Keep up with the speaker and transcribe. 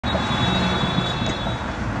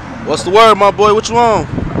What's the word, my boy? What you on?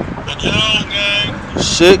 The John gang.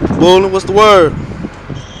 Shit, bullin'. What's the word?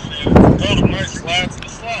 Shit, go to night slide to the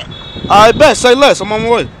slot. Alright, bet. Say less. I'm on my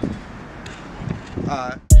way.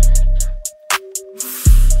 Alright.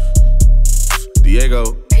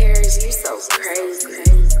 Diego. Paris, you so crazy.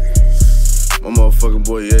 My motherfucking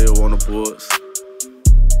boy Yayo on the boards.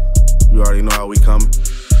 You already know how we coming.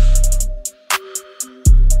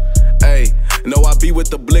 Hey, know I be with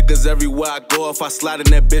the blickers everywhere I go. If I slide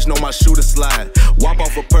in that bitch, know my shooter slide. Whop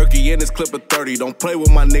off a perky in this clip of 30. Don't play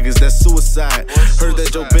with my niggas, that's suicide. Heard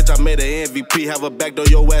that your bitch, I made an MVP. Have a backdoor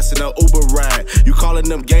your ass in a Uber ride. You calling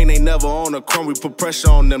them gang, they never on a crumb. We put pressure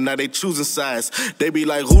on them, now they choosing sides. They be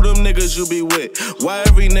like, who them niggas you be with? Why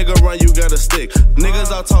every nigga run, you got a stick?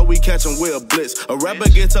 Niggas I talk, we catch them with a blitz. A rapper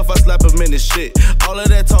get tough, I slap him in his shit. All of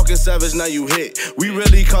that talking savage, now you hit. We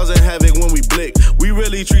really causing havoc when we blick. We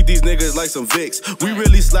really treat these niggas like some Vicks. We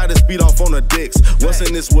really slide the speed off on the dicks. What's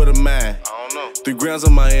in this with a man? I don't know. 3 grams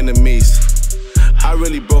of my enemies. I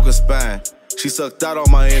really broke her spine. She sucked out all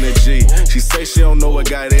my energy. She say she don't know what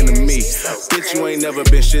got into me. Bitch, you ain't never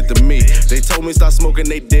been shit to me. They told me stop smoking,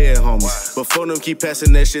 they dead homies. But for them keep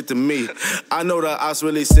passing that shit to me. I know the ops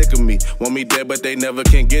really sick of me. Want me dead, but they never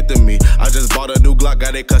can get to me. I just bought a new Glock,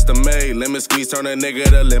 got it custom made. Lemon squeeze, turn a nigga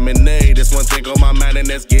to lemonade. This one thing on my mind and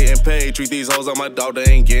that's getting paid. Treat these hoes on my dog, they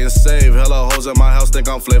ain't getting saved. Hella hoes in my house, think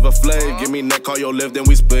I'm Flavor Flav. Give me neck, call your lift, then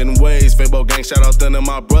we splitting ways. Fabo gang, shout out them to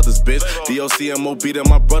my brothers, bitch. DOC, MOB to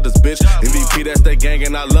my brothers, bitch. MVP, that's that gang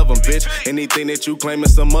and I love them, bitch. Anything that you claim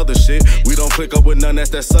is some other shit. We don't click up with none, that's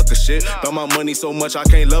that sucker shit. Got my money so much I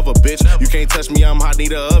can't love a bitch. You can't touch me, I'm hot,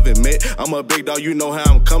 need a oven mitt. I'm a big dog, you know how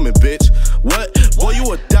I'm coming, bitch. What? Boy,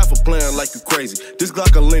 you a die for playing like you crazy. This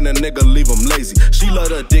Glockalina nigga leave him lazy. She love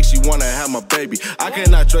her dick, she wanna have my baby. I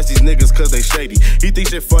cannot trust these niggas cause they shady. He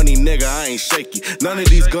thinks shit funny, nigga, I ain't shaky. None of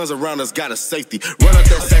these guns around us got a safety. Run up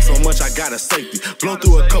that sack so much I got a safety. Blow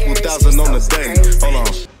through a couple thousand on the day. Hold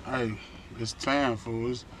on. Hey, it's time for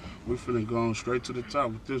us. We finna go straight to the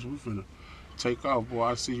top with this. We finna take off, boy.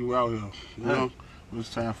 I see you out here. You know? It's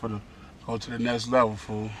time for the go to the next level,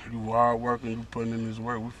 fool. You hard working, you putting in this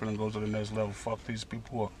work. We finna go to the next level. Fuck these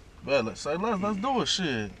people up. Man, let's do it,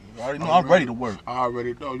 shit. You already know I'm ready to work. I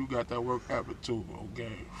already know you got that work habit too,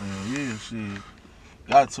 okay? Yeah, shit.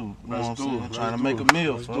 Got to. You know what I'm saying? Trying to make a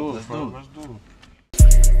meal, let's do it.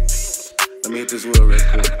 Let me hit this wheel real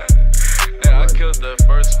quick. Yeah, I killed the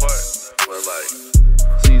first part, but like,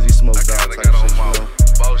 it's easy smoke I down kinda type got shit, on my you know?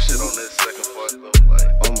 bullshit on this second part though, like.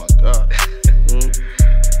 Oh my God.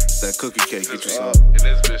 That cookie cake, get you some.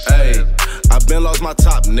 Hey, I been lost my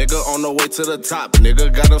top, nigga, on the way to the top,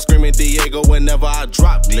 nigga. Got them screaming Diego whenever I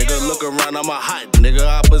drop, nigga. Look around, I'm a hot, nigga.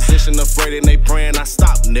 Opposition afraid and they praying I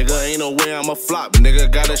stop, nigga. Ain't no way I'm a flop,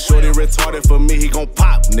 nigga. Got a shorty retarded for me, he gon'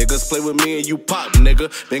 pop, niggas. Play with me and you pop,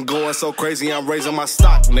 nigga. Been going so crazy, I'm raising my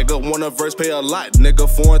stock, nigga. Want a verse, pay a lot, nigga.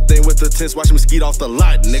 Foreign thing with the tents, watch me skeet off the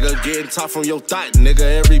lot, nigga. Getting top from your thought, nigga.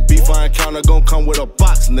 Every beef I encounter gon' come with a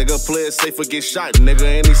box, nigga. Play it safe or get shot, nigga.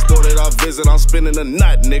 Any store that I visit, I'm spending a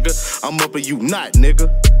knot, nigga. I'm up and you not, nigga.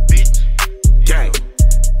 Bitch. Gang.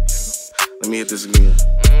 Let me hit this again.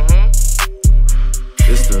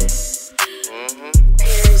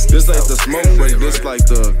 This ain't the smoke break, this like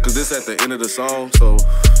the, cause this at the end of the song, so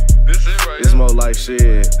This it right it's more like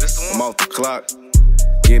shit. I'm off the clock,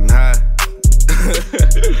 getting high.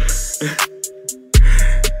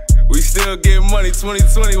 We still getting money,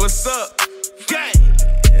 2020, what's up? Gang.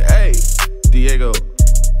 Hey, Diego.